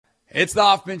It's the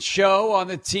Hoffman Show on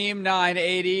the Team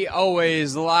 980,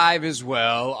 always live as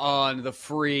well on the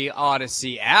free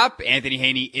Odyssey app. Anthony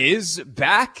Haney is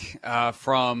back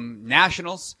from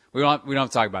Nationals. We don't have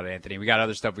to talk about it, Anthony. We got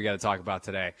other stuff we got to talk about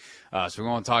today. So we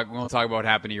won't talk about what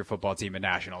happened to your football team at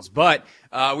Nationals. But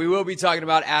we will be talking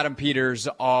about Adam Peters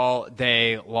all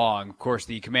day long. Of course,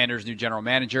 the Commanders' new general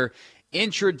manager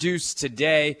introduced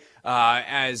today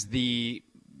as the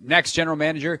next general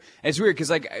manager. And it's weird because,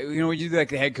 when you do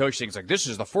the head coach thing, it's like, this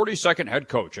is the 42nd head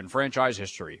coach in franchise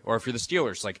history. Or if you're the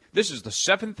Steelers, like, this is the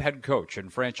 7th head coach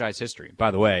in franchise history. By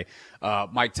the way,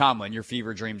 Mike Tomlin, your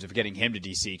fever dreams of getting him to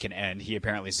D.C. can end. He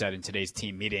apparently said in today's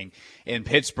team meeting in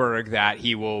Pittsburgh that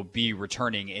he will be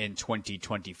returning in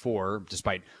 2024,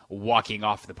 despite walking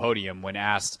off the podium when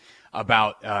asked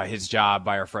about his job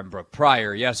by our friend Brooke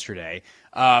Pryor yesterday.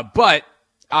 But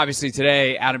obviously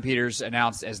today, Adam Peters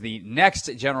announced as the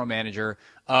next general manager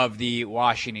of the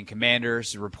Washington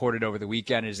Commanders. Reported over the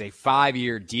weekend, it is a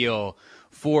 5-year deal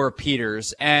for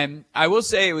Peters. And I will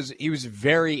say he was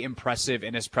very impressive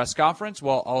in his press conference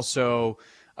while also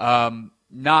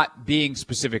not being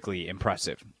specifically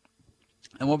impressive.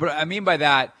 And what I mean by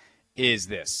that is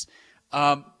this.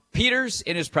 Peters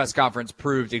in his press conference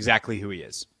proved exactly who he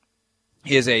is.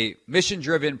 He is a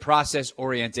mission-driven,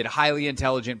 process-oriented, highly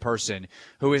intelligent person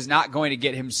who is not going to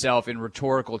get himself in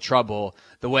rhetorical trouble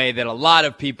the way that a lot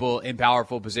of people in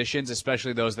powerful positions,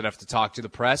 especially those that have to talk to the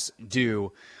press,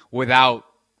 do without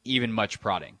even much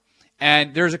prodding.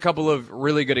 And there's a couple of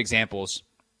really good examples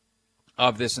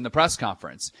of this in the press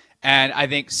conference. And I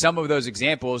think some of those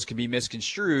examples can be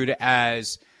misconstrued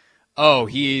as,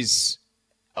 he's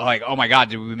like, oh my God,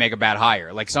 did we make a bad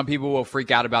hire? Like, some people will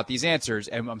freak out about these answers,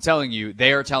 and I'm telling you,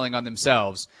 they are telling on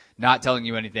themselves, not telling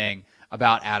you anything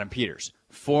about Adam Peters.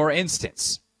 For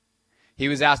instance, he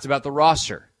was asked about the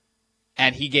roster,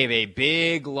 and he gave a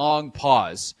big, long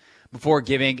pause before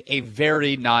giving a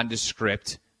very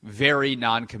nondescript, very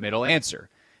noncommittal answer.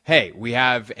 Hey, we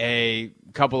have a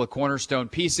couple of cornerstone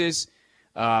pieces,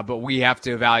 but we have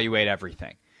to evaluate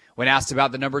everything. When asked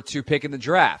about the number 2 pick in the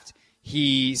draft,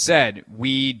 he said,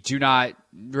 we do not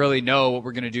really know what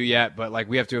we're going to do yet, but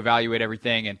we have to evaluate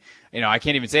everything. And, I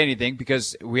can't even say anything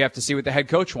because we have to see what the head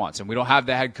coach wants, and we don't have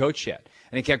the head coach yet.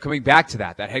 And he kept coming back to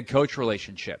that head coach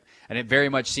relationship. And it very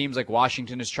much seems like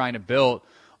Washington is trying to build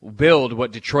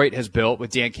what Detroit has built with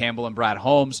Dan Campbell and Brad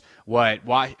Holmes, what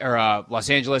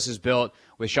Los Angeles has built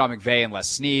with Sean McVay and Les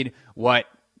Snead, what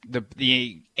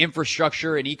the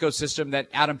infrastructure and ecosystem that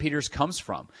Adam Peters comes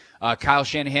from. Kyle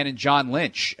Shanahan and John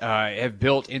Lynch have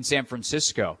built in San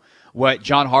Francisco. What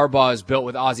John Harbaugh has built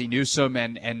with Ozzie Newsome,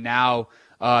 and now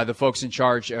the folks in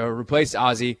charge replaced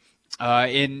Ozzie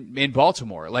in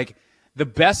Baltimore. Like, the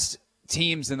best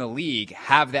teams in the league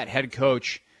have that head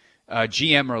coach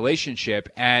GM relationship,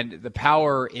 and the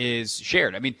power is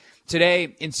shared. I mean,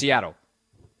 today in Seattle,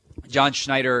 John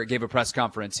Schneider gave a press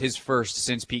conference, his first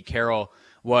since Pete Carroll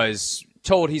was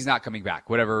told he's not coming back,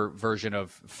 whatever version of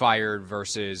fired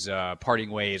versus parting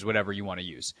ways, whatever you want to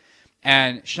use.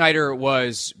 And Schneider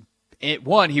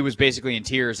he was basically in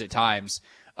tears at times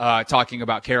talking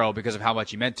about Carroll because of how much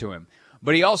he meant to him.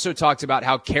 But he also talked about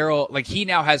how Carroll, he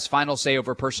now has final say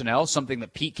over personnel, something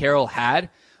that Pete Carroll had.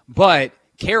 But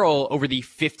Carroll, over the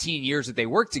 15 years that they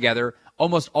worked together,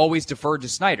 almost always deferred to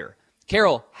Snyder.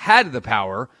 Carroll had the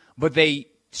power, but they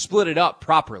split it up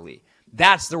properly.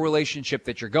 That's the relationship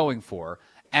that you're going for.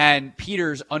 And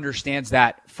Peters understands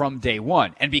that from day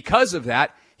one. And because of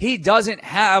that, he doesn't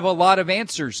have a lot of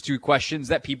answers to questions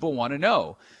that people want to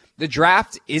know. The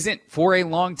draft isn't for a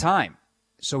long time.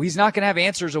 So he's not going to have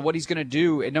answers of what he's going to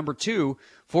do at number 2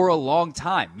 for a long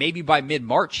time. Maybe by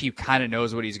mid-March, he kind of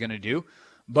knows what he's going to do.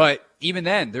 But even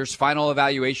then, there's final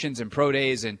evaluations and pro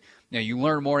days, and you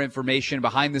learn more information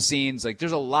behind the scenes.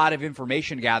 There's a lot of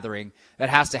information gathering that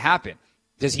has to happen.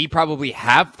 Does he probably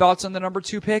have thoughts on the number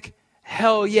 2 pick?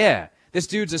 Hell yeah. This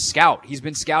dude's a scout. He's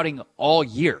been scouting all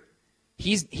year.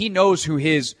 He knows who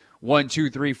his 1, 2,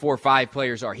 3, 4, 5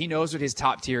 players are. He knows what his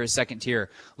top tier, his second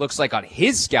tier looks like on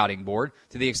his scouting board,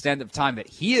 to the extent of time that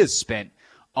he has spent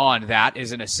on that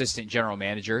as an assistant general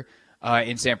manager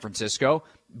in San Francisco.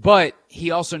 But he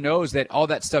also knows that all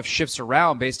that stuff shifts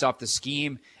around based off the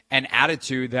scheme and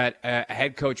attitude that a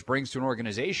head coach brings to an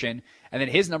organization. And then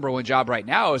his number 1 job right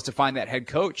now is to find that head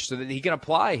coach so that he can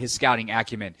apply his scouting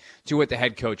acumen to what the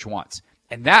head coach wants.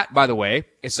 And that, by the way,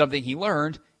 is something he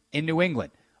learned in New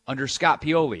England under Scott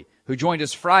Pioli, who joined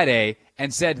us Friday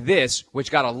and said this,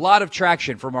 which got a lot of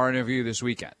traction from our interview this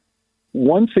weekend.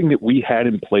 One thing that we had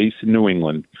in place in New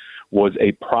England was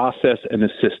a process and a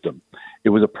system. It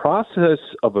was a process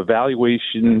of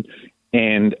evaluation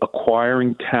and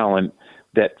acquiring talent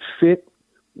that fit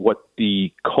what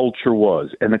the culture was.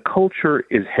 And the culture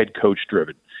is head coach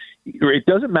driven. It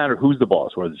doesn't matter who's the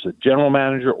boss, whether it's a general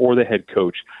manager or the head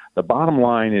coach. The bottom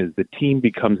line is the team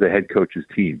becomes the head coach's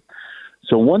team.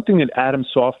 So one thing that Adam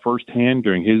saw firsthand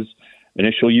during his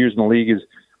initial years in the league is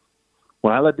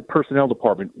when I led the personnel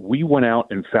department, we went out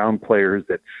and found players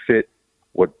that fit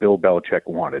what Bill Belichick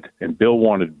wanted. And Bill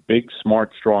wanted big,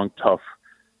 smart, strong, tough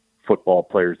football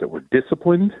players that were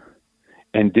disciplined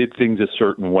and did things a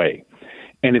certain way.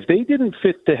 And if they didn't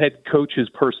fit the head coach's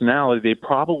personality, they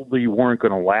probably weren't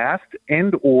going to last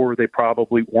and or they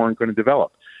probably weren't going to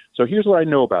develop. So here's what I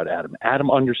know about Adam. Adam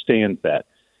understands that.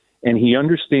 And he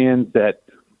understands that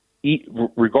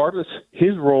regardless,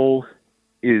 his role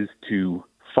is to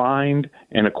find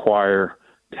and acquire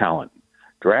talent.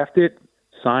 Draft it,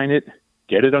 sign it,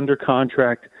 get it under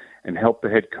contract, and help the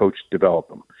head coach develop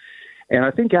them. And I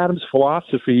think Adam's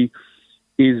philosophy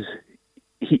is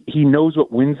he knows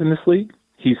what wins in this league.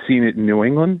 He's seen it in New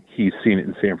England. He's seen it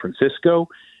in San Francisco.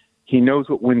 He knows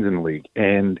what wins in the league.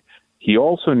 And he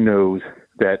also knows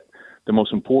that the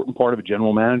most important part of a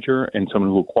general manager and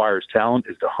someone who acquires talent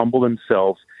is to humble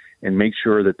themselves and make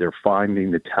sure that they're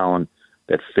finding the talent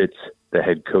that fits the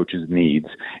head coach's needs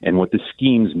and what the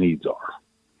scheme's needs are.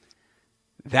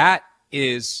 That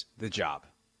is the job.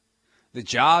 The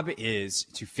job is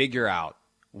to figure out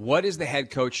what is the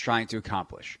head coach trying to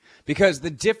accomplish? Because the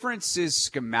differences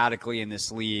schematically in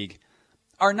this league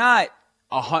are not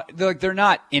they're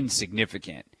not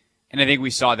insignificant. And I think we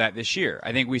saw that this year.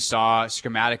 I think we saw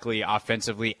schematically,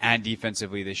 offensively, and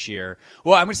defensively this year.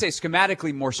 Well, I'm going to say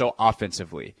schematically more so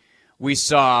offensively. We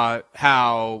saw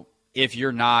how if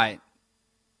you're not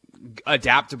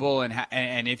adaptable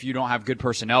and if you don't have good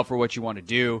personnel for what you want to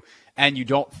do and you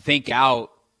don't think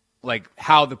out like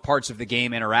how the parts of the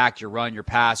game interact, your run, your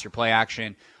pass, your play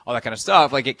action, all that kind of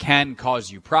stuff, like it can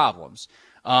cause you problems.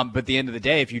 But at the end of the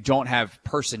day, if you don't have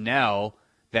personnel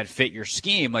that fit your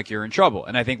scheme, like you're in trouble.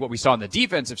 And I think what we saw on the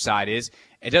defensive side is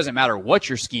it doesn't matter what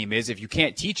your scheme is. If you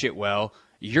can't teach it well,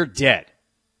 you're dead.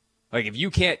 Like if you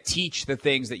can't teach the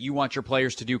things that you want your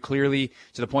players to do clearly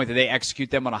to the point that they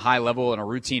execute them on a high level on a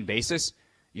routine basis,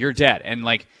 you're dead. And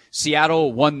like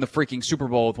Seattle won the freaking Super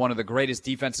Bowl with one of the greatest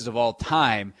defenses of all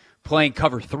time playing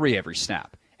cover 3 every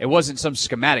snap. It wasn't some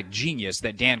schematic genius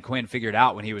that Dan Quinn figured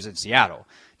out when he was in Seattle.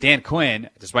 Dan Quinn,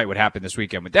 despite what happened this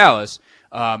weekend with Dallas,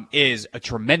 is a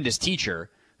tremendous teacher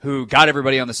who got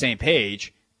everybody on the same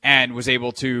page and was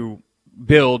able to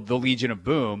build the Legion of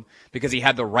Boom because he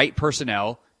had the right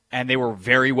personnel and they were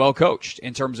very well coached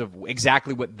in terms of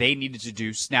exactly what they needed to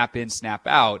do, snap in, snap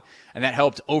out, and that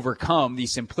helped overcome the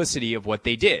simplicity of what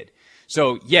they did.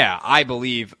 So, yeah, I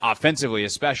believe offensively,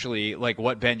 especially like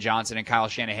what Ben Johnson and Kyle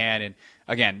Shanahan, and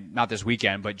again, not this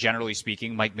weekend, but generally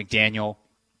speaking, Mike McDaniel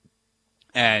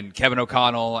and Kevin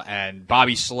O'Connell and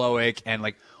Bobby Slowick and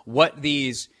like what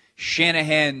these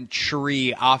Shanahan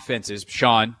tree offenses,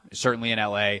 Sean, certainly in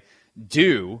LA,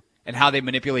 do and how they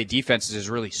manipulate defenses is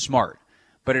really smart.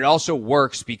 But it also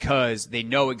works because they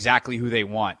know exactly who they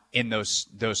want in those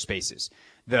spaces.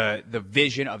 The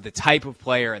vision of the type of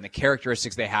player and the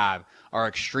characteristics they have are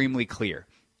extremely clear.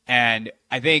 And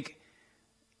I think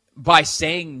by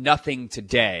saying nothing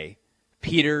today,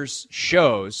 Peters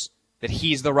shows that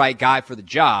he's the right guy for the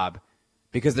job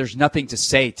because there's nothing to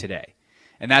say today.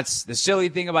 And that's the silly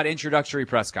thing about introductory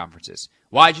press conferences.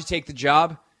 Why'd you take the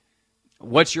job?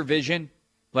 What's your vision?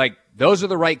 Like, those are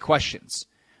the right questions.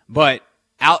 But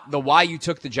the why you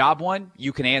took the job one,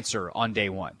 you can answer on day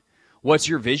one. What's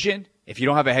your vision? If you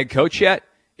don't have a head coach yet,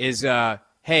 is,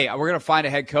 hey, we're going to find a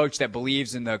head coach that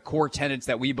believes in the core tenets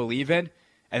that we believe in,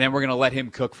 and then we're going to let him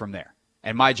cook from there.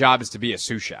 And my job is to be a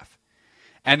sous chef.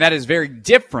 And that is very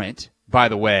different, by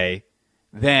the way,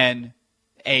 than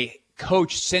a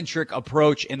coach-centric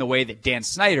approach in the way that Dan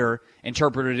Snyder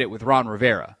interpreted it with Ron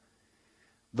Rivera.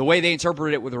 The way they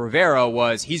interpreted it with Rivera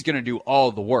was he's going to do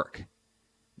all the work.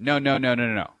 No.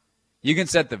 You can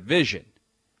set the vision,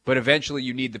 but eventually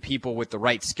you need the people with the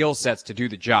right skill sets to do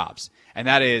the jobs. And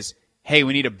that is, hey,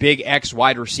 we need a big X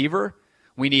wide receiver,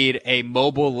 we need a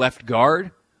mobile left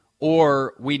guard,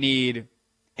 or we need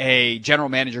a general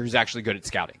manager who's actually good at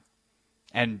scouting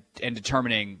and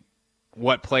determining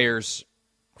what players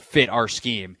fit our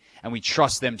scheme, and we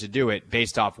trust them to do it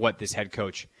based off what this head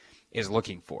coach is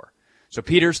looking for. So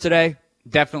Peters today,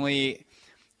 definitely,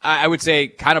 I would say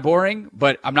kind of boring,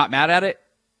 but I'm not mad at it,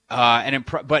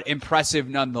 but impressive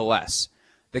nonetheless.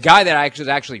 The guy that I was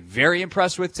actually very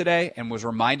impressed with today and was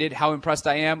reminded how impressed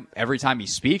I am every time he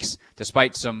speaks,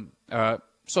 despite some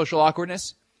social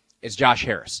awkwardness, is Josh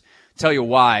Harris. Tell you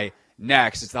why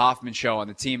next. It's the Hoffman Show on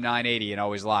the Team 980 and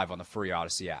always live on the free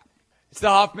Odyssey app. It's the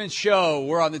Hoffman Show.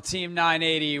 We're on the Team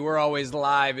 980. We're always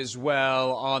live as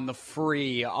well on the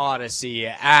free Odyssey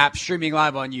app, streaming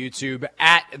live on YouTube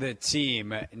at the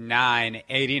Team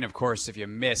 980. And, of course, if you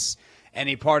miss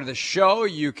any part of the show,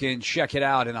 you can check it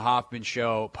out in the Hoffman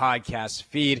Show podcast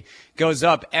feed. Goes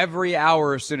up every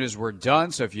hour as soon as we're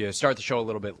done. So if you start the show a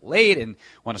little bit late and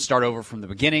want to start over from the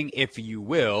beginning, if you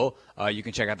will, you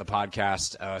can check out the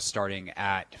podcast starting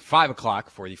at 5 o'clock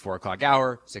for the 4 o'clock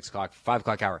hour, 6 o'clock, 5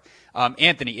 o'clock hour.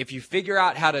 Anthony, if you figure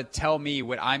out how to tell me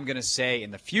what I'm going to say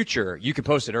in the future, you can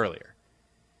post it earlier.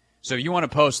 So if you want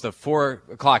to post the 4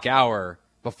 o'clock hour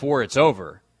before it's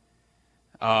over,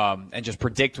 and just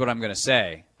predict what I'm going to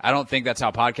say. I don't think that's how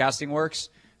podcasting works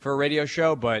for a radio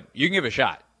show, but you can give it a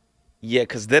shot. Yeah,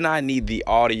 because then I need the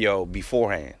audio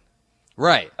beforehand.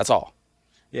 Right. That's all.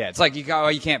 Yeah, it's like you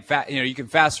can't you can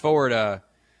fast forward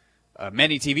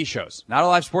many TV shows, not a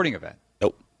live sporting event.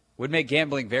 Nope. Would make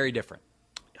gambling very different.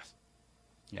 Yes.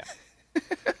 Yeah.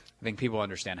 I think people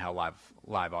understand how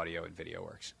live audio and video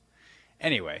works.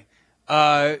 Anyway,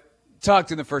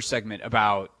 talked in the first segment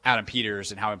about Adam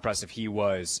Peters and how impressive he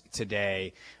was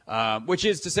today, which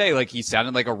is to say, like, he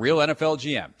sounded like a real NFL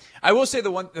GM. I will say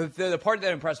the part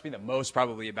that impressed me the most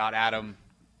probably about Adam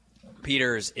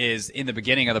Peters is in the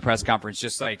beginning of the press conference,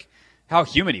 just like how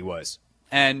human he was.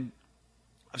 And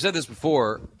I've said this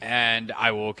before, and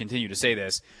I will continue to say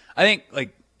this. I think,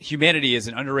 like, humanity is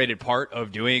an underrated part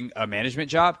of doing a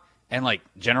management job, and, like,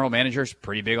 general managers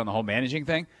pretty big on the whole managing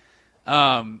thing.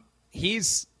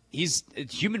 He's a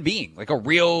human being, like a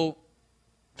real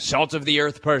salt of the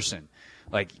earth person.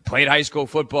 Like, he played high school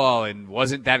football and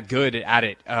wasn't that good at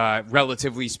it,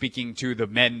 relatively speaking to the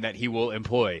men that he will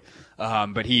employ.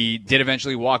 But he did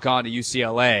eventually walk on to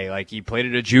UCLA. Like, he played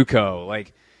at a JUCO.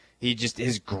 Like, he just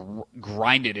has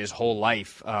grinded his whole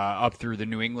life up through the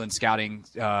New England scouting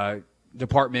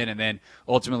department, and then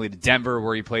ultimately to Denver,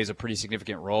 where he plays a pretty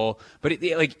significant role. But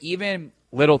even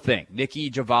little thing, Nikki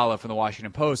Javala from the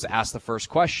Washington Post asked the first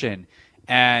question,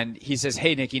 and he says,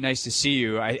 "Hey, Nikki, nice to see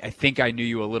you. I think I knew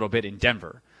you a little bit in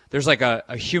Denver." There's like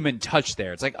a human touch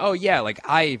there. It's like, oh yeah, like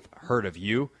I've heard of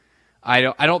you. I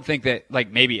don't think that,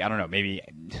 like, maybe, I don't know, maybe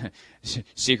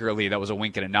secretly that was a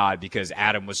wink and a nod because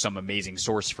Adam was some amazing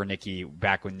source for Nikki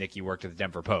back when Nikki worked at the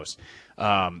Denver Post.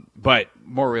 But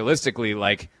more realistically,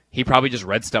 like, he probably just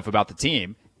read stuff about the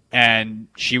team and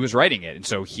she was writing it. And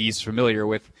so he's familiar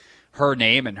with her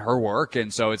name and her work.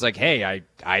 And so it's like, hey,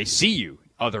 I see you,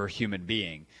 other human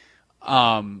being.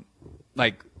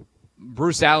 Like,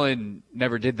 Bruce Allen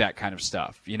never did that kind of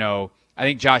stuff. You know, I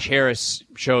think Josh Harris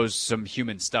shows some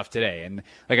human stuff today. And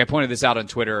like, I pointed this out on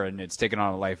Twitter and it's taken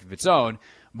on a life of its own,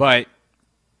 but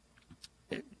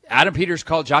Adam Peters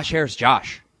called Josh Harris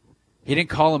Josh. He didn't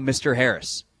call him Mr.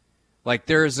 Harris. Like,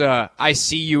 I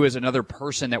see you as another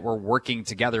person that we're working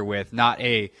together with, not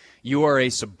you are a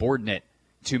subordinate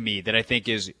to me that I think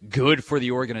is good for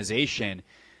the organization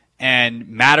and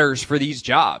matters for these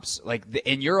jobs. Like,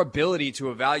 in your ability to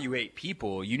evaluate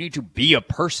people, you need to be a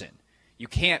person. You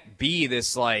can't be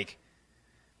this, like,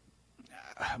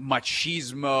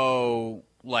 machismo,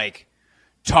 like,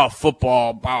 tough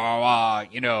football, blah, blah,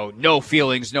 blah, you know, no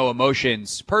feelings, no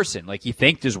emotions person. Like, he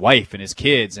thanked his wife and his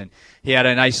kids, and he had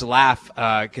a nice laugh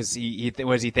because he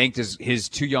thanked his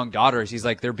two young daughters. He's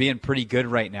like, they're being pretty good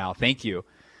right now. Thank you.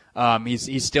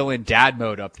 He's still in dad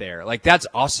mode up there. Like, that's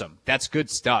awesome. That's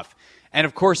good stuff. And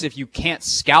of course, if you can't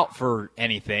scout for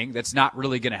anything, that's not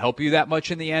really going to help you that much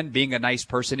in the end. Being a nice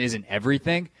person isn't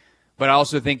everything, but I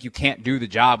also think you can't do the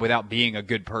job without being a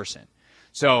good person.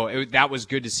 So that was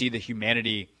good to see the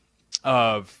humanity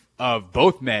of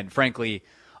both men, frankly,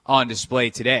 on display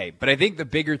today. But I think the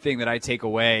bigger thing that I take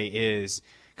away is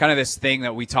kind of this thing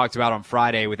that we talked about on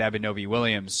Friday with Evan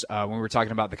Novi-Williams when we were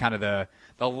talking about the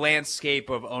landscape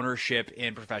of ownership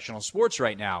in professional sports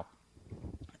right now.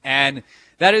 And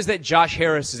that is that Josh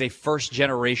Harris is a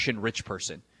first-generation rich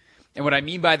person. And what I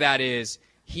mean by that is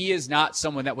he is not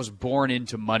someone that was born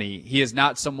into money. He is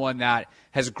not someone that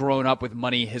has grown up with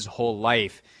money his whole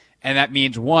life. And that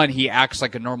means, one, he acts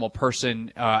like a normal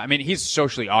person. I mean, he's a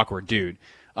socially awkward dude.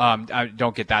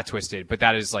 Don't get that twisted. But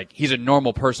that is like, he's a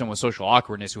normal person with social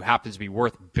awkwardness who happens to be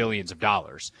worth billions of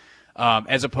dollars.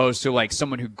 As opposed to like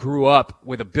someone who grew up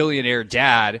with a billionaire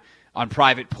dad on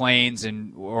private planes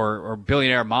or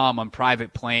billionaire mom on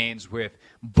private planes with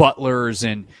butlers,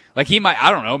 and like he might,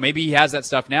 I don't know, maybe he has that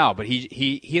stuff now, but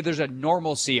he there's a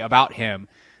normalcy about him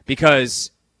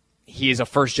because he is a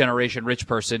first generation rich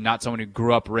person, not someone who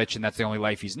grew up rich and that's the only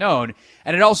life he's known.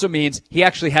 And it also means he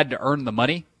actually had to earn the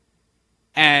money,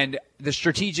 and the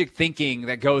strategic thinking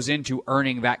that goes into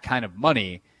earning that kind of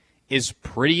money is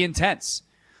pretty intense.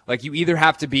 Like, you either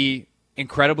have to be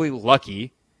incredibly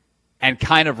lucky and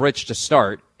kind of rich to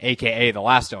start, a.k.a. the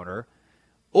last owner,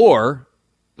 or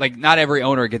like not every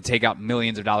owner can take out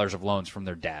millions of dollars of loans from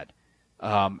their dad.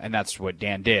 And that's what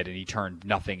Dan did, and he turned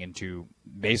nothing into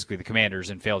basically the Commanders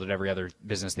and failed at every other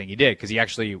business thing he did because he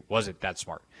actually wasn't that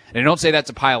smart. And I don't say that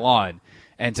to pile on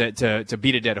and to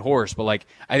beat a dead horse, but like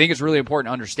I think it's really important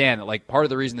to understand that like part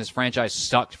of the reason this franchise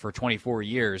sucked for 24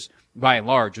 years by and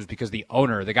large was because the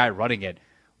owner, the guy running it,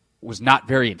 was not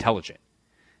very intelligent.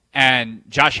 And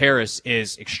Josh Harris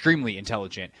is extremely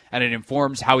intelligent, and it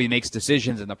informs how he makes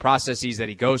decisions and the processes that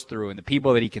he goes through and the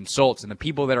people that he consults and the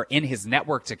people that are in his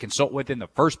network to consult with in the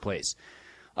first place.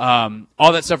 All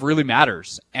that stuff really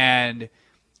matters. And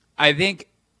I think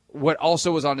what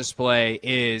also was on display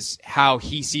is how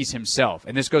he sees himself.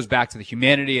 And this goes back to the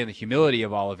humanity and the humility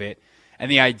of all of it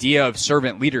and the idea of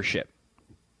servant leadership,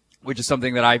 which is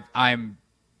something that I'm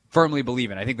firmly believe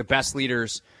in. I think the best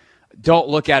leaders don't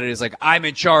look at it as like, I'm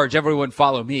in charge, everyone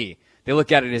follow me. They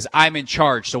look at it as, I'm in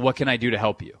charge, so what can I do to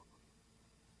help you?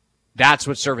 That's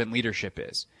what servant leadership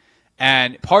is.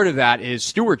 And part of that is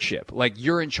stewardship. Like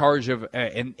you're in charge of,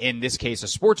 in this case, a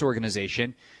sports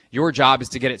organization. Your job is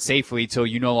to get it safely till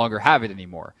you no longer have it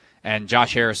anymore. And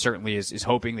Josh Harris certainly is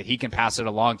hoping that he can pass it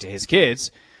along to his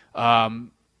kids. But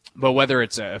whether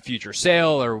it's a future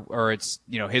sale or it's,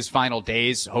 his final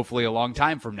days, hopefully a long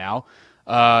time from now,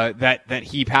 that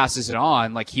he passes it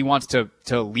on, like he wants to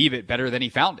leave it better than he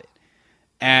found it.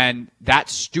 And that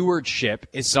stewardship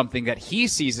is something that he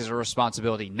sees as a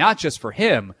responsibility, not just for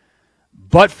him,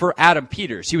 but for Adam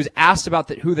Peters. He was asked about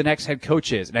who the next head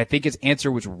coach is, and I think his answer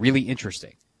was really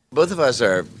interesting. Both of us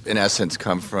are, in essence,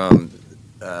 come from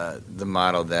the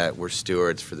model that we're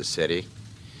stewards for the city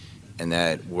and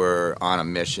that we're on a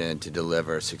mission to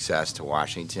deliver success to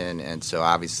Washington. And so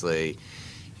obviously,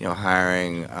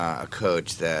 hiring a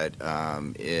coach that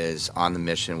is on the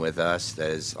mission with us,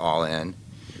 that is all in,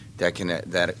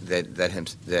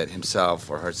 that himself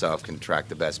or herself can attract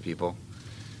the best people.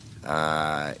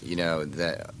 All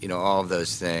of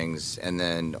those things, and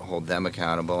then hold them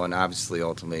accountable, and obviously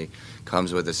ultimately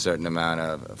comes with a certain amount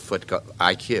of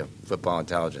IQ, football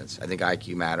intelligence. I think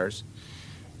IQ matters.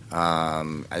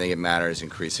 I think it matters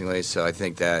increasingly. So I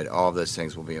think that all of those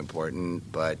things will be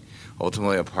important, but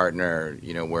ultimately a partner,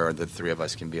 where the three of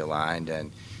us can be aligned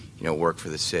and, work for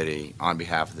the city on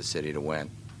behalf of the city to win.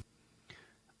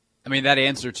 I mean, that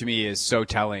answer to me is so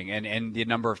telling, and the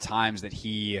number of times that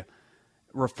he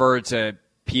referred to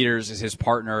Peters as his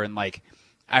partner, and like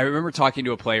I remember talking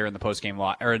to a player in the postseason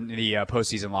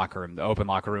locker room, the open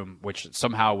locker room, which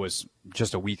somehow was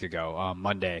just a week ago,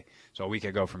 Monday, so a week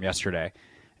ago from yesterday,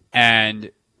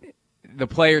 and the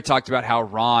player talked about how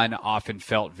Ron often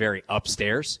felt very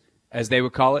upstairs, as they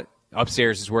would call it.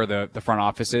 Upstairs is where the front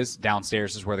office is.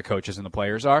 Downstairs is where the coaches and the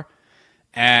players are.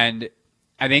 And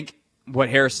I think what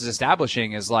Harris is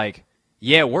establishing is like,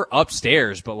 yeah, we're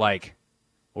upstairs, but like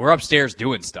we're upstairs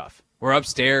doing stuff. We're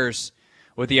upstairs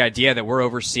with the idea that we're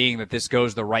overseeing that this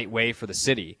goes the right way for the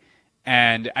city.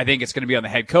 And I think it's going to be on the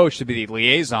head coach to be the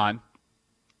liaison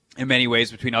in many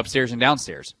ways between upstairs and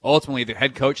downstairs. Ultimately, the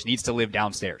head coach needs to live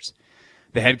downstairs.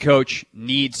 The head coach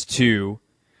needs to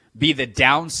be the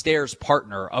downstairs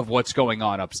partner of what's going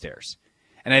on upstairs.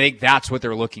 And I think that's what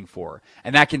they're looking for.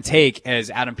 And that can take, as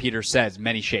Adam Peters says,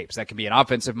 many shapes. That can be an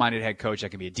offensive-minded head coach. That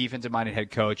can be a defensive-minded head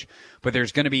coach. But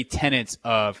there's going to be tenets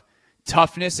of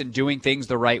toughness and doing things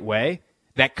the right way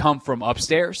that come from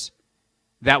upstairs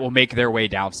that will make their way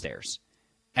downstairs.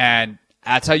 And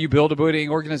that's how you build a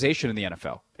winning organization in the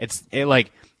NFL.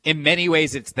 In many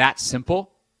ways, it's that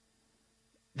simple.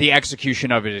 The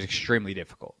execution of it is extremely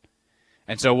difficult.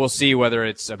 And so we'll see whether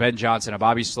it's a Ben Johnson, a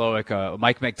Bobby Slowick, a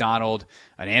Mike McDonald,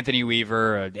 an Anthony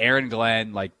Weaver, an Aaron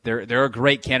Glenn. Like there are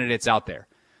great candidates out there.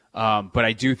 But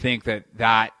I do think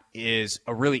that is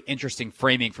a really interesting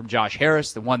framing from Josh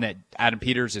Harris, the one that Adam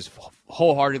Peters is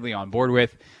wholeheartedly on board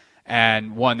with,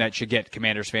 and one that should get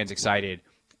Commanders fans excited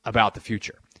about the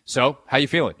future. So, how you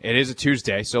feeling? It is a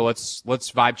Tuesday, so let's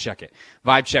vibe check it.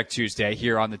 Vibe check Tuesday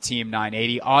here on the Team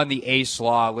 980 on the Ace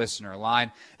Law listener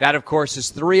line. That, of course,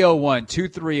 is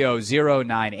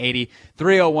 301-230-0980.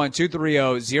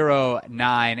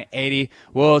 301-230-0980.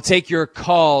 We'll take your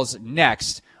calls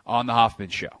next on the Hoffman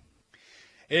Show.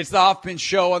 It's the Hoffman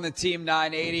Show on the Team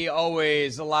 980,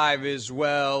 always alive as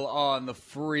well on the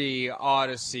free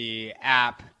Odyssey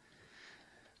app.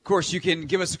 Of course, you can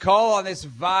give us a call on this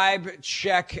Vibe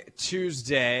Check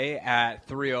Tuesday at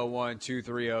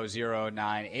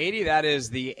 301-230-0980. That is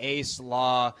the Ace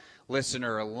Law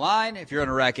listener line. If you're in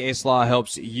a wreck, Ace Law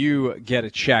helps you get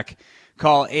a check.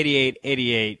 Call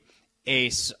 8888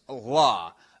 Ace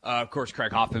Law. Of course,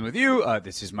 Craig Hoffman with you.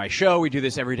 This is my show. We do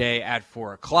this every day at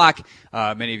 4 o'clock.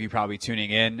 Many of you probably tuning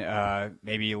in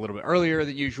maybe a little bit earlier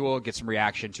than usual, get some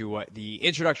reaction to what the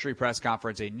introductory press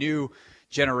conference, a new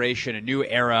generation, a new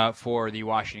era for the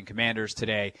Washington Commanders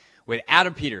today with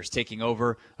Adam Peters taking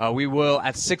over. We will,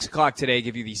 at 6 o'clock today,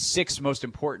 give you the 6 most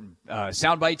important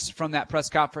sound bites from that press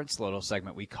conference, a little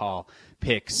segment we call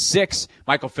Pick 6.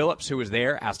 Michael Phillips, who was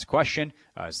there, asked a question.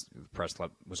 The press club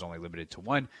was only limited to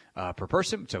 1 per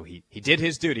person, so he did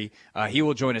his duty. He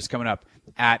will join us coming up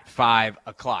at 5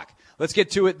 o'clock. Let's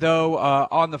get to it, though,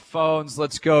 on the phones.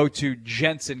 Let's go to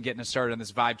Jensen getting us started on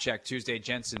this Vibe Check Tuesday.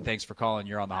 Jensen, thanks for calling.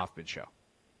 You're on the Hoffman Show.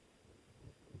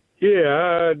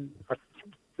 Yeah,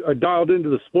 I dialed into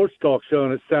the sports talk show,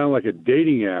 and it sounded like a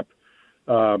dating app.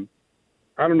 I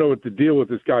don't know what the deal with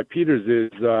this guy Peters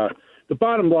is. The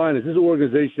bottom line is this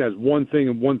organization has one thing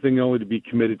and one thing only to be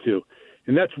committed to,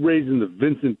 and that's raising the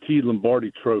Vincent T.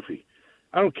 Lombardi Trophy.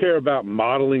 I don't care about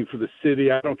modeling for the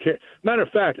city. I don't care. Matter of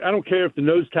fact, I don't care if the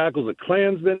nose tackle's a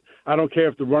Klansman. I don't care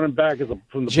if the running back is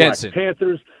from the Jensen. Black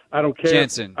Panthers. I don't care.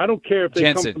 Jensen. I don't care if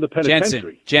they come from the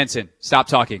penitentiary. Jensen, stop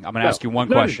talking. I'm going to ask you one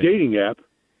question. It's not a dating app.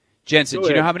 Jensen, do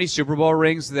you know how many Super Bowl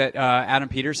rings that Adam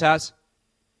Peters has?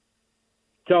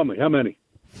 Tell me, how many?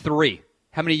 3.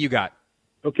 How many you got?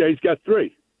 Okay, he's got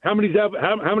 3. How many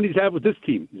have with this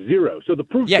team? 0. So the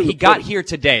proof. Yeah, he got here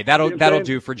today. That'll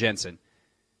do for Jensen.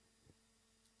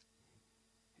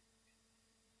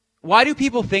 Why do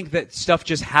people think that stuff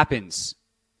just happens?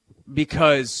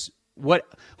 Because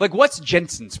what's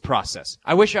Jensen's process?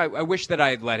 I wish that I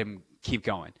had let him keep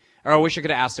going, or I wish I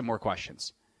could have asked him more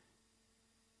questions.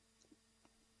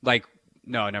 No,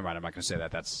 never mind. I'm not going to say that.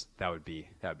 That would be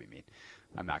mean.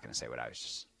 I'm not going to say what I was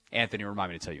just. Anthony,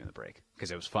 remind me to tell you in the break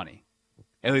because it was funny.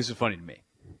 At least it was funny to me.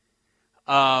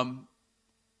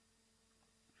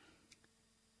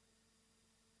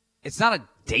 It's not a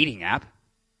dating app.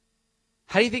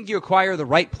 How do you think you acquire the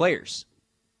right players?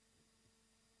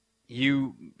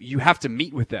 You have to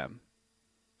meet with them.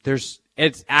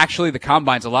 It's actually the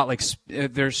combine's a lot like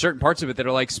there's certain parts of it that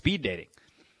are like speed dating.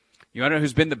 You want to know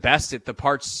who's been the best at the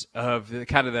parts of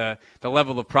the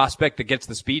level of prospect that gets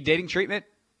the speed dating treatment?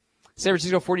 San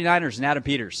Francisco 49ers and Adam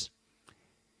Peters.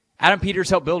 Adam Peters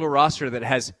helped build a roster that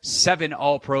has 7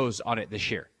 All-Pros on it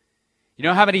this year. You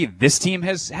know how many this team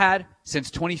has had since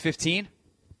 2015?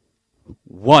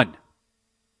 1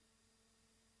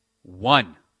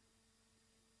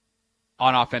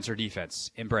 on offense or defense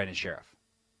in Brandon Sheriff.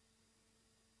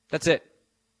 That's it.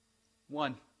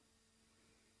 1.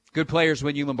 Good players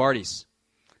win you Lombardis.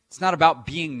 It's not about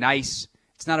being nice.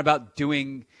 It's not about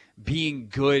being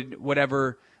good,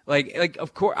 whatever. Like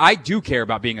of course, I do care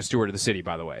about being a steward of the city,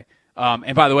 by the way.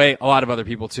 And by the way, a lot of other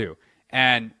people too.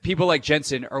 And people like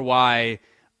Jensen are why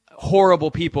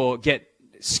horrible people get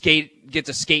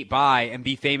to skate by and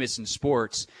be famous in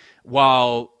sports,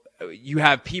 while you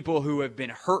have people who have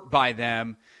been hurt by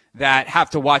them that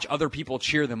have to watch other people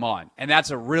cheer them on. And that's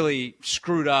a really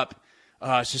screwed up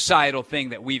societal thing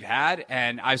that we've had.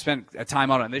 And I've spent a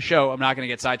time on this show. I'm not going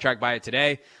to get sidetracked by it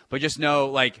today, but just know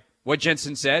what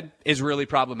Jensen said is really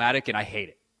problematic, and I hate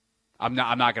it. I'm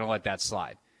not going to let that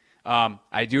slide.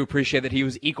 I do appreciate that he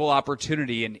was equal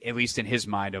opportunity, at least in his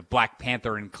mind, of Black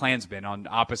Panther and Klansman on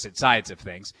opposite sides of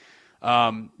things,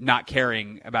 not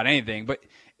caring about anything. But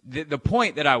the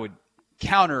point that I would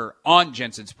counter on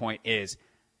Jensen's point is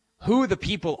who the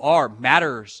people are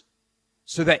matters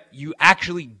so that you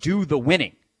actually do the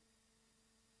winning.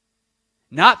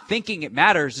 Not thinking it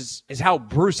matters is how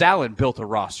Bruce Allen built a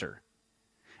roster.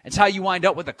 It's how you wind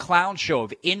up with a clown show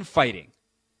of infighting.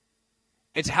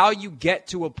 It's how you get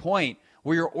to a point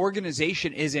where your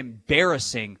organization is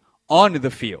embarrassing on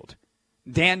the field.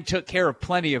 Dan took care of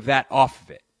plenty of that off of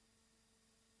it.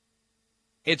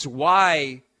 It's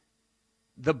why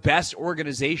the best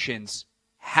organizations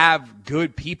have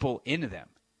good people in them,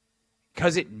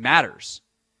 because it matters.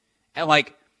 And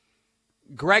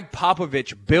Greg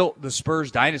Popovich built the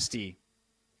Spurs dynasty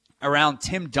around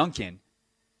Tim Duncan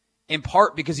in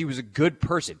part because he was a good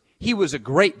person. He was a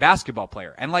great basketball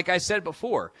player. And like I said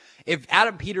before, if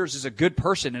Adam Peters is a good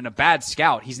person and a bad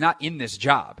scout, he's not in this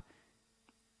job.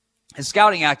 His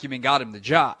scouting acumen got him the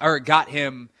job, or got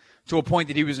him to a point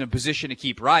that he was in a position to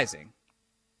keep rising.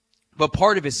 But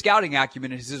part of his scouting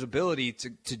acumen is his ability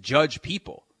to judge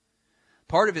people.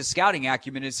 Part of his scouting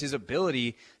acumen is his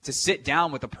ability to sit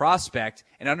down with a prospect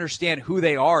and understand who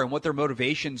they are and what their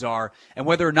motivations are and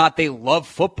whether or not they love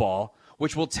football,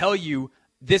 which will tell you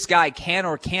this guy can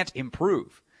or can't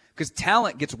improve. Because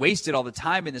talent gets wasted all the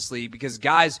time in this league because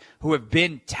guys who have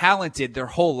been talented their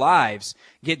whole lives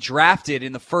get drafted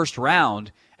in the first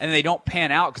round and they don't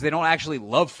pan out because they don't actually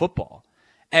love football.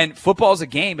 And football is a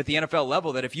game at the NFL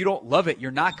level that if you don't love it,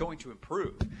 you're not going to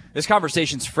improve. This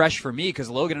conversation's fresh for me because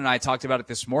Logan and I talked about it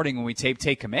this morning when we taped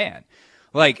Take Command.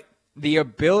 Like, the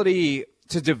ability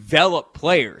to develop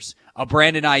players, a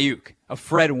Brandon Ayuk, a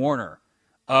Fred Warner,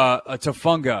 a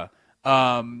Tafunga,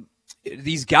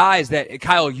 these guys that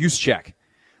Kyle Juszczyk,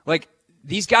 like,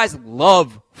 these guys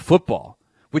love football,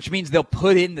 which means they'll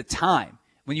put in the time.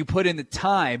 When you put in the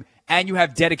time and you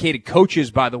have dedicated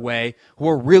coaches, by the way, who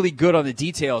are really good on the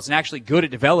details and actually good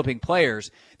at developing players,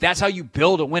 that's how you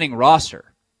build a winning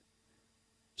roster.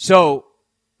 So,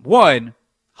 one,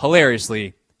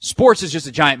 hilariously, sports is just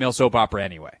a giant male soap opera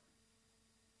anyway.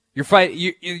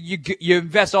 You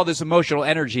invest all this emotional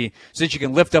energy so that you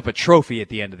can lift up a trophy at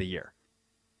the end of the year.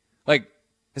 Like,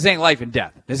 this ain't life and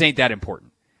death. This ain't that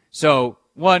important. So,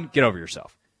 one, get over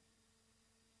yourself.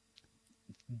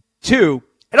 Two,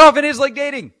 it often is like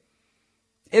dating.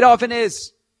 It often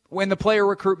is when the player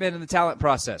recruitment and the talent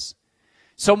process.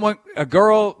 A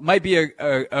girl might be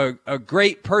a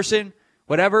great person,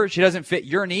 whatever. She doesn't fit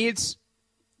your needs.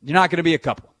 You're not going to be a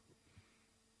couple.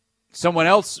 Someone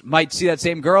else might see that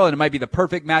same girl and it might be the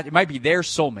perfect match. It might be their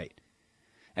soulmate.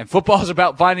 And football is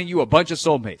about finding you a bunch of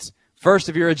soulmates. First,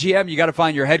 if you're a GM, you got to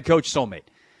find your head coach soulmate.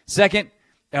 Second,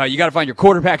 you got to find your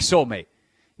quarterback soulmate.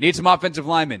 You need some offensive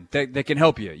linemen that can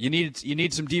help you. You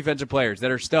need some defensive players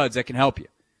that are studs that can help you.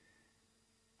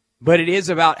 But it is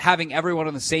about having everyone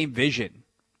on the same vision.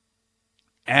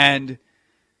 And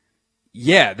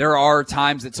yeah, there are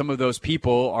times that some of those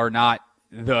people are not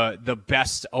the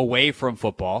best away from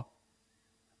football.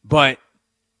 But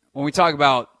when we talk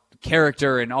about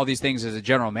character and all these things as a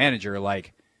general manager,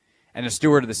 like, and a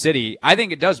steward of the city, I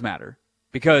think it does matter.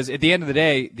 Because at the end of the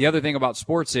day, the other thing about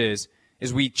sports is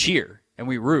we cheer and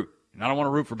we root. And I don't want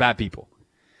to root for bad people.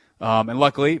 And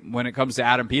luckily, when it comes to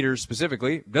Adam Peters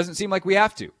specifically, it doesn't seem like we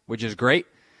have to, which is great.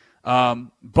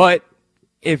 But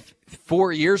if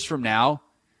 4 years from now,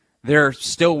 they're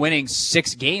still winning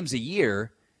 6 games a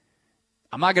year,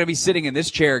 I'm not going to be sitting in this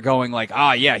chair going like,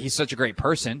 yeah, he's such a great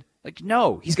person. Like,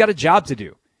 no, he's got a job to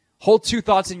do. Hold 2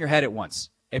 thoughts in your head at once.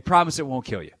 I promise it won't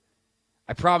kill you.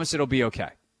 I promise it'll be okay.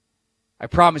 I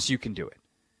promise you can do it.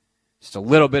 Just a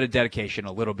little bit of dedication,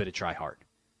 a little bit of try hard,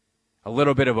 a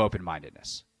little bit of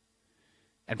open-mindedness.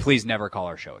 And please never call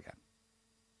our show again.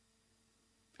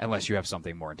 Unless you have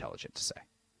something more intelligent to say.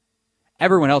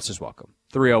 Everyone else is welcome.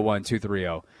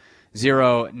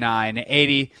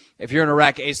 301-230-0980. If you're in a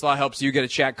wreck, Ace Law helps you get a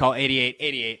check. Call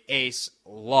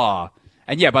 8888-ACE-LAW.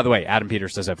 And yeah, by the way, Adam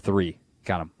Peters does have 3,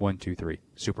 count them, 1, 2, 3,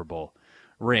 Super Bowl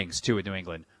rings, 2 with New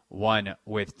England, 1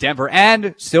 with Denver,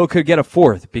 and still could get a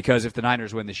 4th because if the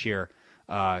Niners win this year,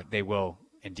 they will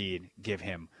indeed give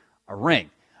him a ring.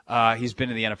 He's been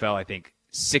in the NFL, I think,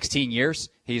 16 years.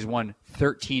 He's won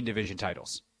 13 division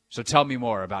titles. So tell me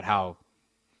more about how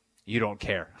you don't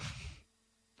care.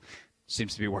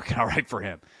 Seems to be working all right for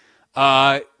him.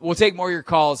 We'll take more of your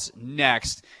calls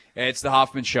next. It's the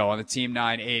Hoffman Show on the Team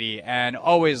 980 and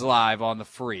always live on the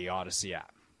free Odyssey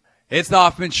app. It's the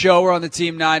Hoffman Show. We're on the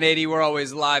Team 980. We're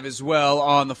always live as well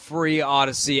on the free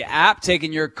Odyssey app.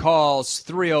 Taking your calls,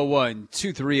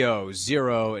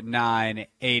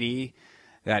 301-230-0980.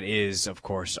 That is, of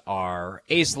course, our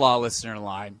Ace Law listener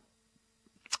line.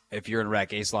 If you're in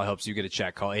wreck, Ace Law helps you get a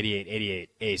check. Call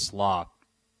 8888-ACE-LAW.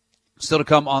 Still to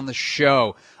come on the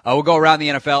show. We'll go around the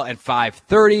NFL at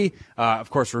 5:30. Of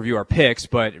course, review our picks,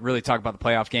 but really talk about the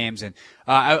playoff games. And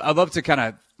I'd love to kind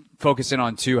of focus in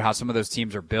on, too, how some of those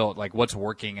teams are built, like what's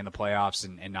working in the playoffs,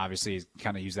 and obviously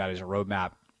kind of use that as a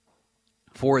roadmap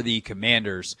for the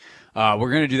Commanders. We're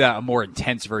going to do that, a more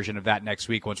intense version of that next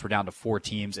week once we're down to 4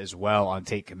 teams as well on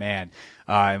Take Command.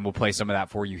 And we'll play some of that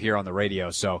for you here on the radio.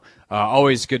 So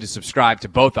always good to subscribe to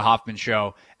both the Hoffman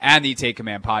Show and the Take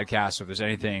Command podcast. So if there's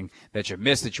anything that you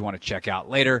missed that you want to check out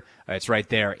later, it's right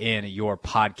there in your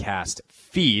podcast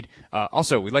feed.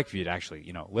 Also, we'd like for you to actually,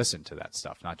 listen to that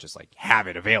stuff, not just like have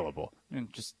it available.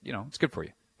 And just, it's good for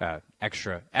you.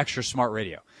 Extra smart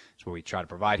radio. That's what we try to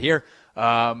provide here.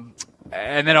 And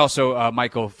then also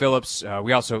Michael Phillips.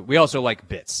 We also like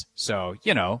Bits. So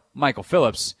Michael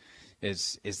Phillips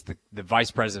is the vice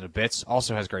president of Bits.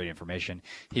 Also has great information.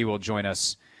 He will join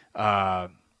us coming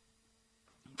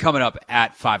up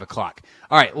at 5:00.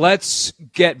 All right, let's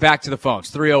get back to the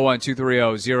phones.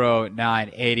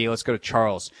 301-230-0980. Let's go to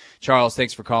Charles. Charles,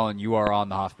 thanks for calling. You are on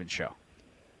the Hoffman Show.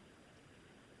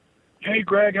 Hey,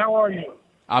 Greg, how are you?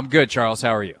 I'm good, Charles.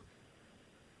 How are you?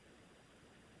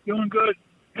 Doing good.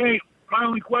 Hey, my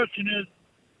only question is,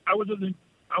 I was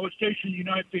stationed in the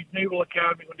United States Naval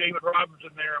Academy when David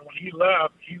Robinson there, and when he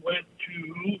left, he went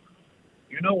to,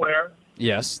 where?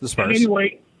 Yes, the Spurs. And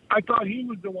anyway, I thought he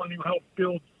was the one who helped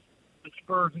build the the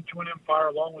Spurs into an empire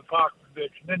along with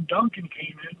Popovich. And then Duncan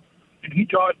came in, and he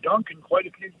taught Duncan quite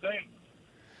a few things.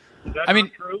 Is that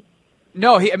not true?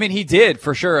 No, he did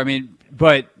for sure.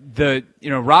 But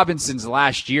Robinson's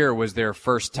last year was their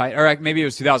first title, or maybe it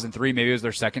was 2003, maybe it was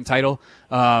their second title.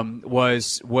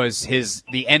 Was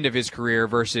the end of his career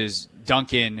versus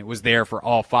Duncan was there for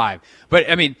all five. But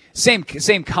same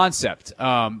concept.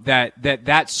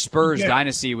 That Spurs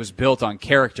dynasty was built on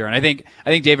character, and I think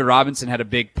David Robinson had a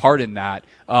big part in that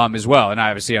as well. And I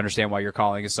obviously understand why you're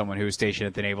calling as someone who was stationed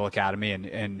at the Naval Academy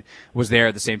and was there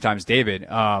at the same time as David.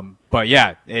 But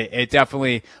yeah, it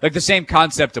definitely, like, the same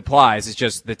concept applies. It's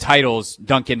just the titles.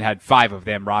 Duncan had 5 of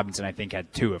them. Robinson, I think,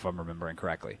 had 2, if I'm remembering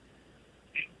correctly.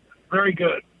 Very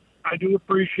good. I do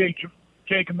appreciate you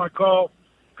taking my call.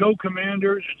 Go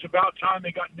Commanders. It's about time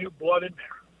they got new blood in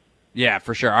there. Yeah,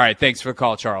 for sure. All right. Thanks for the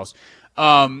call, Charles.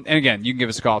 And again, you can give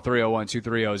us a call,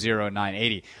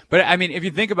 301-230-0980. But, if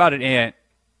you think about it, Ant,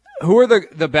 who are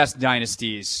the best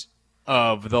dynasties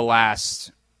of the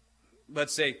last,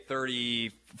 let's say,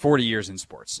 30, 40 years in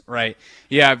sports, right?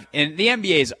 You have, and the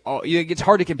NBA it's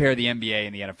hard to compare the NBA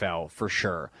and the NFL for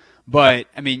sure. But,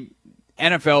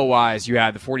 NFL-wise, you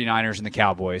had the 49ers and the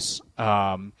Cowboys.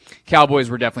 Cowboys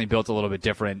were definitely built a little bit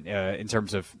different in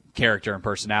terms of character and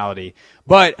personality.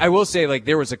 But I will say, like,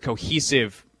 there was a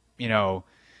cohesive,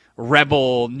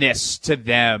 rebelness to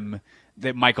them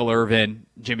that Michael Irvin,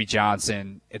 Jimmy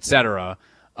Johnson, etc.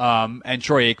 And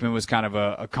Troy Aikman was kind of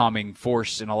a calming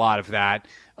force in a lot of that.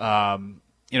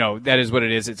 That is what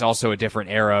it is. It's also a different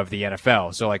era of the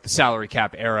NFL. So, like, the salary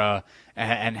cap era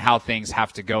and how things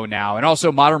have to go now, and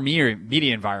also modern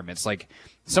media environments, like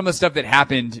some of the stuff that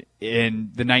happened in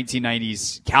the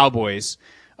 1990s Cowboys.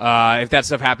 If that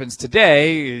stuff happens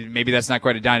today, maybe that's not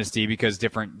quite a dynasty because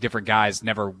different guys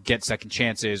never get second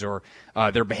chances or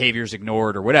their behavior's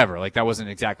ignored or whatever. Like, that wasn't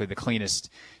exactly the cleanest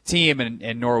team,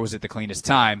 and nor was it the cleanest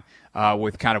time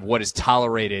with kind of what is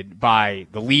tolerated by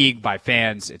the league, by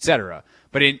fans, etc.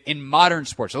 But in modern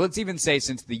sports, so let's even say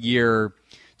since the year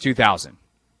 2000,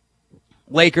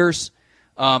 Lakers,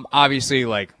 obviously,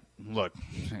 like, look,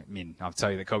 I'll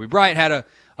tell you that Kobe Bryant had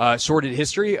a sordid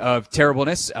history of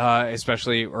terribleness,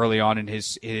 especially early on in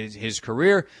his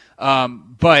career.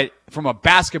 But from a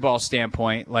basketball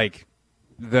standpoint, like,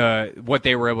 what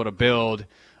they were able to build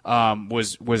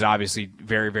was obviously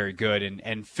very, very good.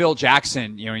 And Phil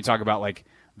Jackson, when you talk about, like,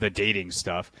 the dating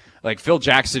stuff, like, Phil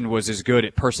Jackson was as good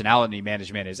at personality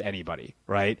management as anybody,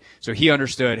 right? So he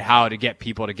understood how to get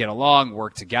people to get along,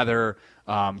 work together,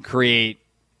 create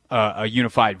a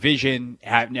unified vision.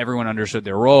 Everyone understood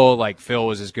their role. Like, Phil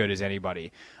was as good as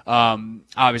anybody.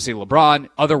 Obviously LeBron,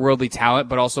 otherworldly talent,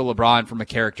 but also LeBron from a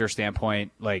character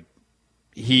standpoint, like,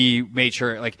 he made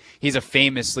sure, like, he's a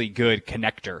famously good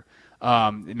connector.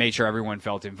 Made sure everyone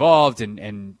felt involved,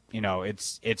 and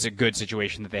it's a good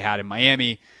situation that they had in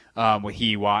Miami with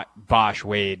he, Watt, Bosh,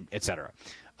 Wade, etc.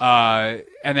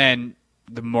 And then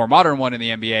the more modern one in the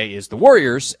NBA is the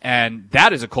Warriors, and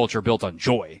that is a culture built on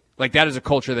joy. Like, that is a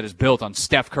culture that is built on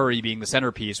Steph Curry being the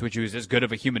centerpiece, which is as good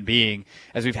of a human being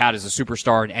as we've had as a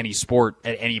superstar in any sport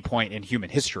at any point in human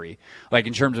history. Like,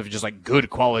 in terms of just, like, good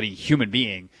quality human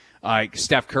being,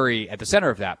 Steph Curry at the center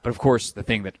of that. But of course, the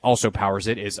thing that also powers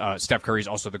it is Steph Curry is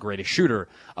also the greatest shooter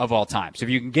of all time. So if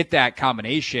you can get that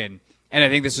combination, and I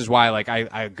think this is why, like,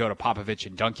 I go to Popovich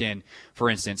and Duncan, for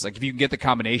instance. Like, if you can get the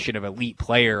combination of elite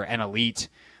player and elite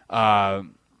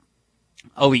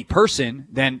person,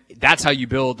 then that's how you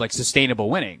build, like, sustainable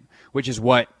winning, which is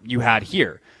what you had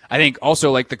here. I think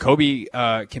also, like, the Kobe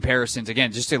comparisons,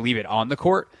 again, just to leave it on the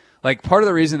court, like, part of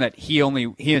the reason that he and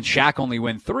Shaq only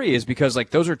win 3 is because,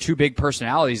 like, those are 2 big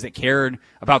personalities that cared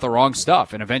about the wrong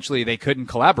stuff, and eventually they couldn't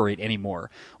collaborate anymore.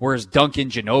 Whereas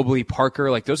Duncan, Ginobili, Parker,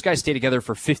 like, those guys stay together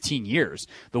for 15 years.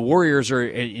 The Warriors are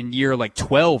in year, like,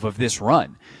 12 of this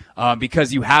run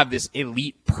because you have this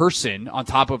elite person on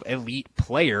top of elite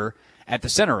player at the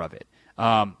center of it.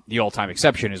 The all-time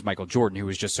exception is Michael Jordan, who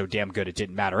was just so damn good it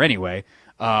didn't matter anyway.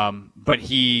 But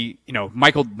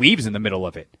Michael leaves in the middle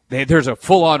of it. There's a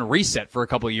full-on reset for a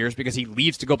couple of years because he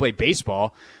leaves to go play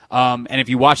baseball. And if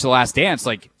you watch The Last Dance,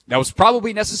 like, that was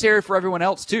probably necessary for everyone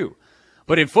else too.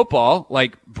 But in football,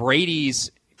 like,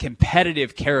 Brady's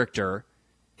competitive character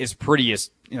is pretty,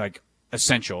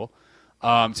 essential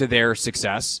to their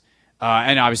success.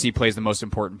 And obviously he plays the most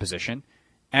important position.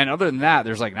 And other than that,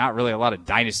 there's, like, not really a lot of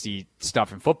dynasty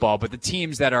stuff in football. But the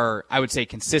teams that are, I would say,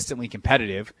 consistently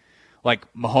competitive, like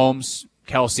Mahomes,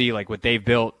 Kelsey, like, what they've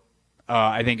built,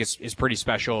 I think is pretty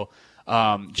special.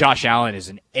 Josh Allen is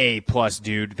an A+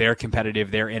 dude. They're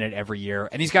competitive. They're in it every year.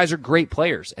 And these guys are great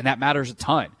players, and that matters a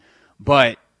ton.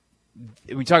 But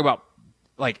when we talk about,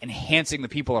 like enhancing the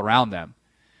people around them.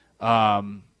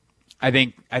 I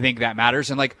think that matters.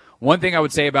 And like one thing I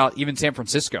would say about even San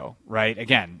Francisco, right?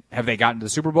 Again, have they gotten to the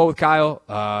Super Bowl with Kyle?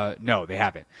 No, they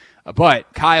haven't.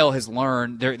 But Kyle has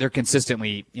learned they're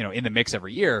consistently, in the mix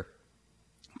every year.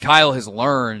 Kyle has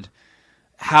learned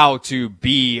how to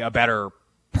be a better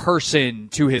person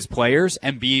to his players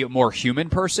and be a more human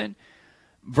person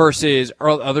versus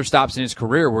other stops in his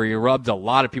career where he rubbed a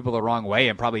lot of people the wrong way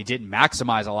and probably didn't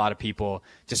maximize a lot of people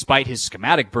despite his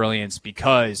schematic brilliance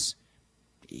because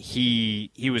he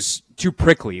was too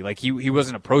prickly. Like he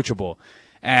wasn't approachable.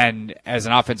 And as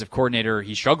an offensive coordinator,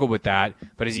 he struggled with that.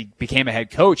 But as he became a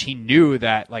head coach, he knew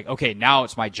that, like, okay, now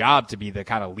it's my job to be the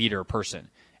kind of leader person.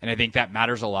 And I think that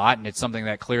matters a lot. And it's something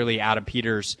that clearly Adam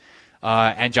Peters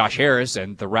and Josh Harris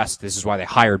and the rest, this is why they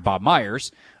hired Bob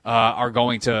Myers, are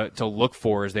going to look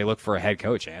for as they look for a head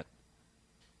coach, Ant.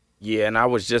 Yeah, and I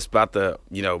was just about to,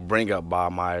 bring up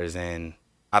Bob Myers. And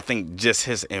I think just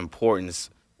his importance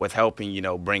with helping,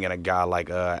 bringing a guy like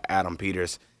Adam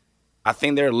Peters. I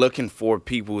think they're looking for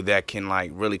people that can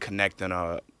like really connect on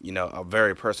a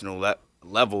very personal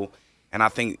level, and I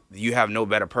think you have no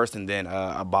better person than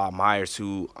a Bob Myers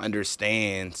who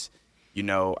understands,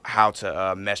 how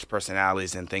to mesh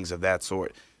personalities and things of that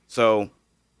sort. So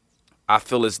I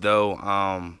feel as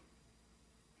though,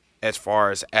 as far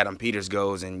as Adam Peters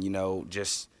goes, and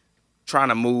just trying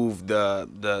to move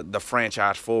the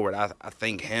franchise forward, I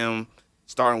think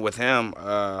starting with him,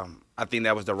 I think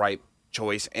that was the right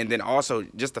choice. And then also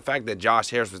just the fact that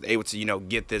Josh Harris was able to,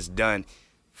 get this done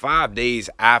 5 days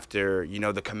after,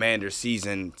 the Commanders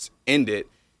season ended,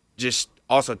 just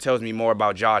also tells me more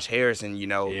about Josh Harris and,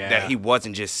 that he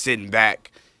wasn't just sitting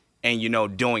back and,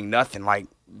 doing nothing. Like,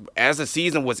 as the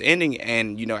season was ending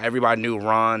and, everybody knew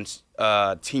Ron's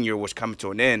tenure was coming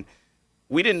to an end,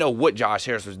 we didn't know what Josh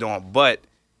Harris was doing, but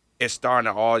it's starting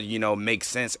to all, make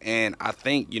sense. And I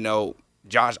think,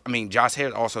 Josh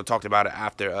Harris also talked about it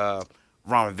after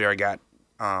Ron Rivera got,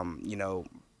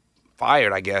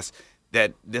 fired, I guess,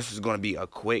 that this was going to be a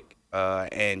quick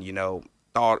and,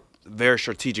 thought very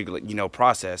strategic,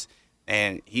 process.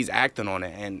 And he's acting on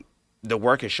it. And the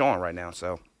work is showing right now.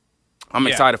 So I'm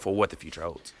excited for what the future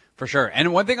holds. For sure.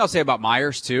 And one thing I'll say about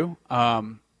Myers, too,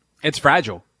 it's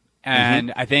fragile.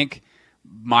 And I think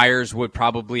Myers would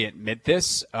probably admit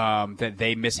this, that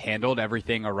they mishandled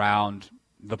everything around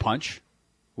the punch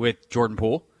with Jordan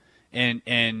Poole.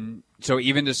 And so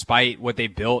even despite what they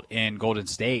built in Golden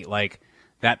State, like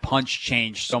that punch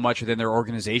changed so much within their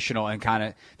organizational and kind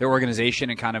of their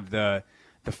organization and kind of the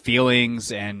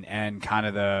feelings and kind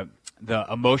of the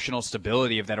emotional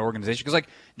stability of that organization. Because like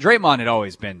Draymond had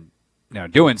always been,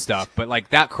 doing stuff, but like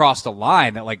that crossed a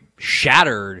line that like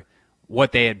shattered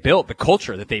what they had built, the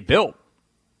culture that they built.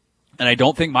 And I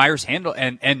don't think Myers handled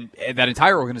and that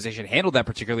entire organization handled that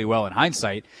particularly well in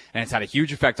hindsight. And it's had a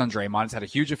huge effect on Draymond. It's had a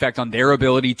huge effect on their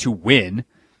ability to win.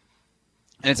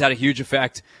 And it's had a huge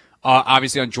effect,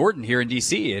 obviously, on Jordan here in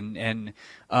D.C. And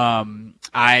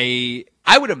I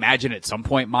would imagine at some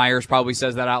point Myers probably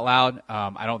says that out loud.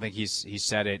 I don't think he's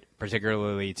said it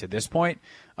particularly to this point.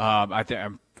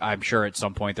 I'm sure at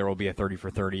some point there will be a 30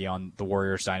 for 30 on the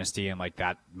Warriors dynasty, and like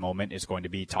that moment is going to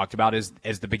be talked about as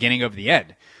the beginning of the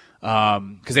end.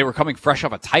 Because they were coming fresh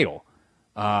off a title,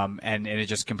 and it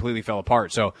just completely fell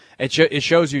apart. So it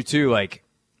shows you too, like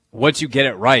once you get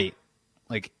it right,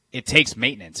 like it takes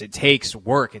maintenance, it takes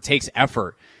work, it takes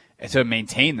effort to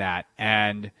maintain that,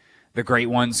 and the great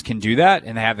ones can do that,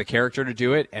 and they have the character to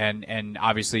do it. And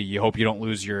obviously, you hope you don't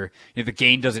lose the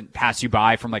game doesn't pass you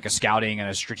by from like a scouting and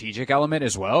a strategic element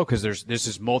as well, because this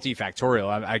is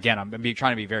multifactorial. I'm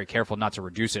trying to be very careful not to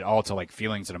reduce it all to like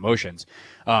feelings and emotions.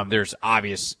 There's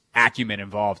obvious acumen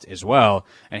involved as well.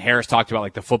 And Harris talked about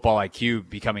like the football IQ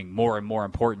becoming more and more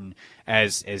important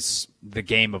as the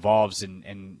game evolves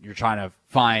and you're trying to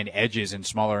find edges in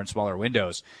smaller and smaller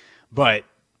windows. But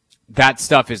that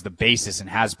stuff is the basis and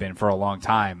has been for a long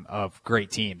time of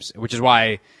great teams, which is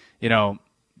why, if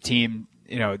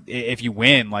you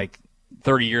win like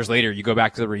 30 years later, you go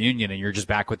back to the reunion and you're just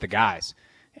back with the guys.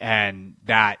 And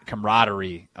that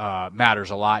camaraderie matters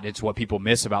a lot. It's what people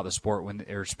miss about the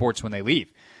sports when they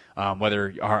leave. Whether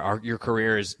your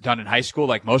career is done in high school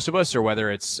like most of us, or whether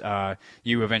it's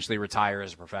you eventually retire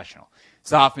as a professional. It's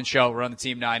the Hoffman Show. We're on the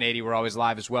Team 980. We're always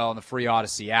live as well on the free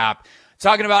Odyssey app.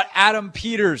 Talking about Adam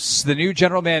Peters, the new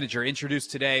general manager,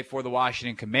 introduced today for the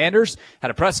Washington Commanders.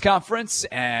 Had a press conference,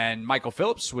 and Michael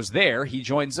Phillips was there. He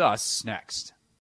joins us next.